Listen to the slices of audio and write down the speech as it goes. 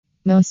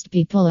Most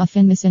people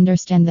often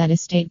misunderstand that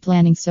estate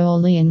planning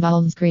solely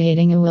involves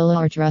creating a will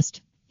or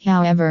trust.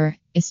 However,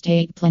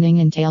 estate planning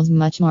entails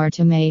much more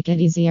to make it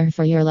easier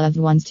for your loved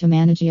ones to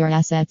manage your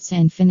assets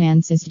and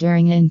finances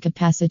during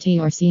incapacity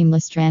or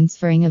seamless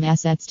transferring of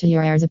assets to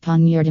your heirs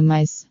upon your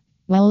demise.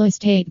 While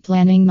estate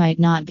planning might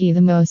not be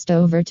the most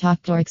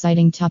over-talked or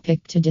exciting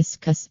topic to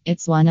discuss,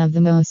 it's one of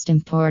the most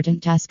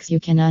important tasks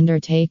you can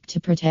undertake to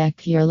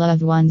protect your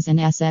loved ones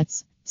and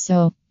assets.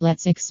 So,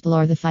 let's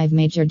explore the 5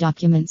 major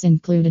documents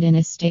included in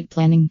estate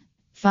planning.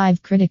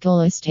 5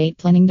 critical estate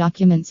planning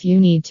documents you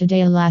need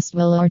today. A last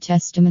will or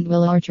testament.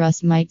 Will or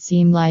trust might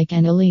seem like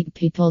an elite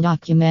people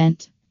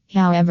document.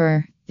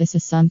 However, this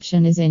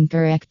assumption is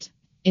incorrect.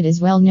 It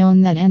is well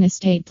known that an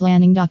estate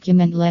planning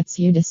document lets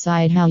you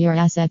decide how your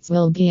assets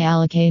will be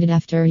allocated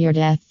after your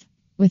death.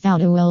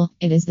 Without a will,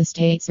 it is the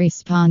state's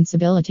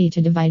responsibility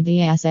to divide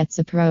the assets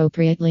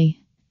appropriately.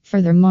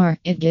 Furthermore,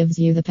 it gives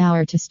you the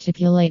power to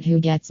stipulate who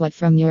gets what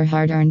from your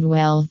hard-earned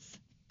wealth.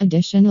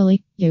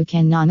 Additionally, you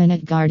can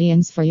nominate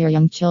guardians for your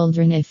young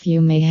children if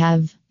you may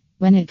have.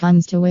 When it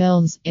comes to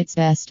wills, it's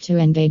best to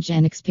engage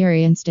an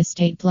experienced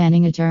estate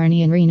planning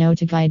attorney in Reno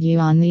to guide you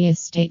on the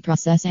estate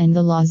process and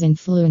the laws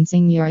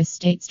influencing your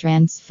estate's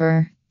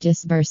transfer,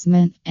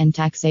 disbursement, and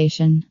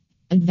taxation.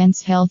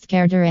 Advance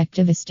Healthcare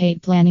Directive.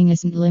 Estate planning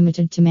isn't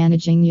limited to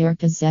managing your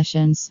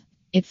possessions.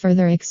 It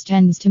further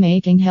extends to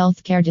making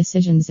healthcare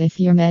decisions if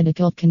your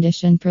medical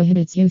condition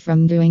prohibits you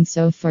from doing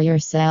so for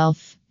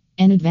yourself.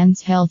 An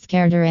Advance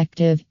Healthcare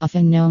Directive,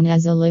 often known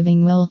as a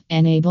living will,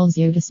 enables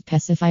you to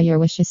specify your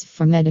wishes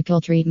for medical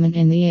treatment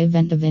in the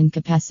event of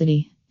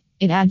incapacity.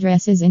 It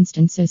addresses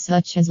instances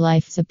such as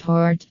life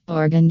support,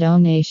 organ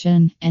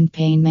donation, and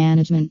pain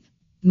management.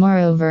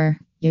 Moreover,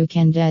 you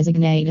can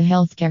designate a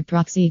healthcare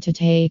proxy to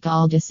take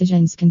all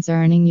decisions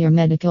concerning your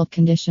medical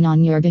condition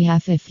on your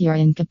behalf if you're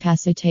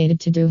incapacitated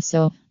to do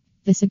so.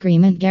 This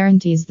agreement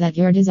guarantees that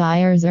your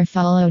desires are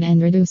followed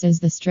and reduces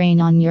the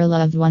strain on your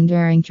loved one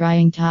during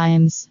trying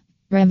times.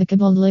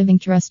 Revocable Living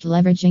Trust.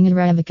 Leveraging a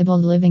revocable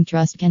living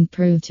trust can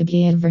prove to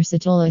be a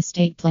versatile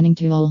estate planning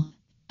tool.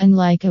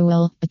 Unlike a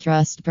will, a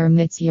trust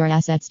permits your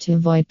assets to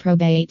avoid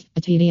probate,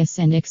 a tedious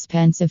and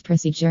expensive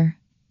procedure.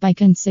 By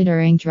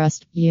considering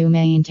trust, you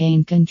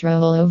maintain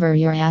control over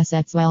your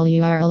assets while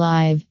you are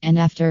alive, and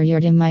after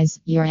your demise,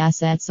 your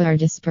assets are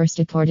dispersed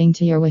according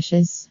to your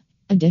wishes.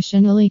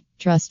 Additionally,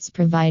 trusts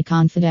provide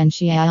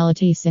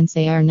confidentiality since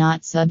they are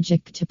not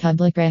subject to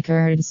public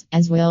records,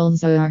 as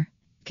wills are.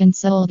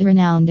 Consult a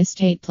renowned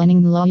estate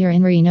planning lawyer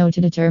in Reno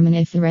to determine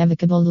if a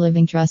revocable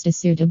living trust is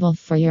suitable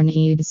for your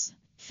needs.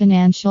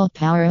 Financial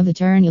power of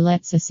attorney.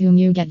 Let's assume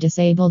you get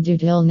disabled due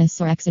to illness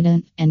or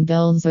accident, and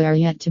bills are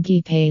yet to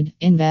be paid,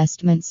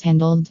 investments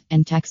handled,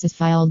 and taxes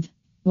filed.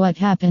 What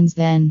happens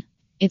then?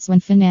 It's when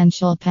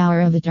financial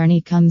power of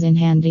attorney comes in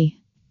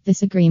handy.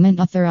 This agreement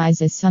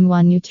authorizes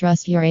someone you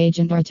trust, your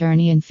agent or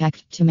attorney, in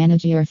fact, to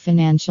manage your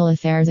financial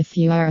affairs if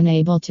you are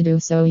unable to do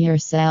so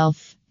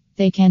yourself.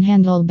 They can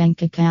handle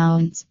bank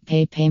accounts,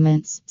 pay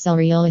payments, sell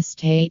real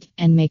estate,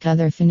 and make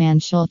other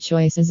financial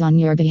choices on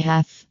your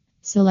behalf.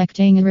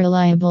 Selecting a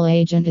reliable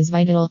agent is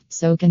vital,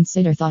 so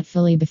consider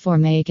thoughtfully before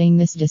making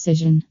this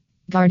decision.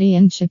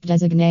 Guardianship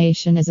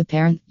designation. As a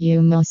parent,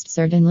 you most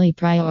certainly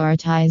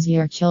prioritize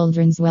your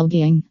children's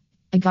well-being.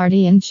 A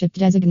guardianship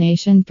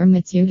designation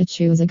permits you to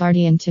choose a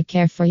guardian to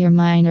care for your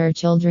minor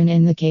children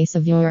in the case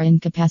of your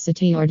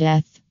incapacity or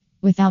death.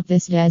 Without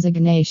this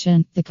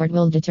designation, the court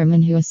will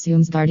determine who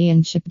assumes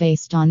guardianship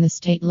based on the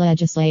state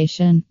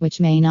legislation, which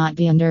may not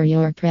be under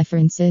your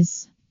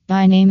preferences.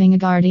 By naming a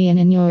guardian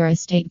in your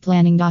estate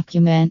planning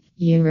document,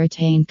 you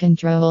retain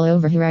control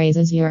over who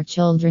raises your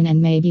children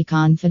and may be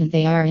confident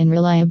they are in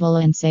reliable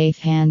and safe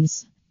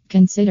hands.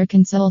 Consider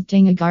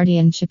consulting a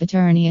guardianship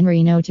attorney in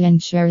Reno to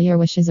ensure your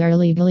wishes are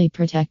legally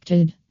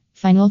protected.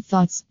 Final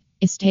thoughts.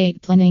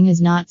 Estate planning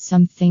is not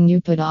something you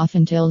put off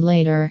until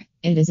later.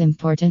 It is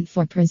important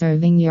for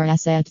preserving your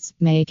assets,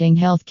 making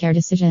healthcare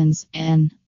decisions, and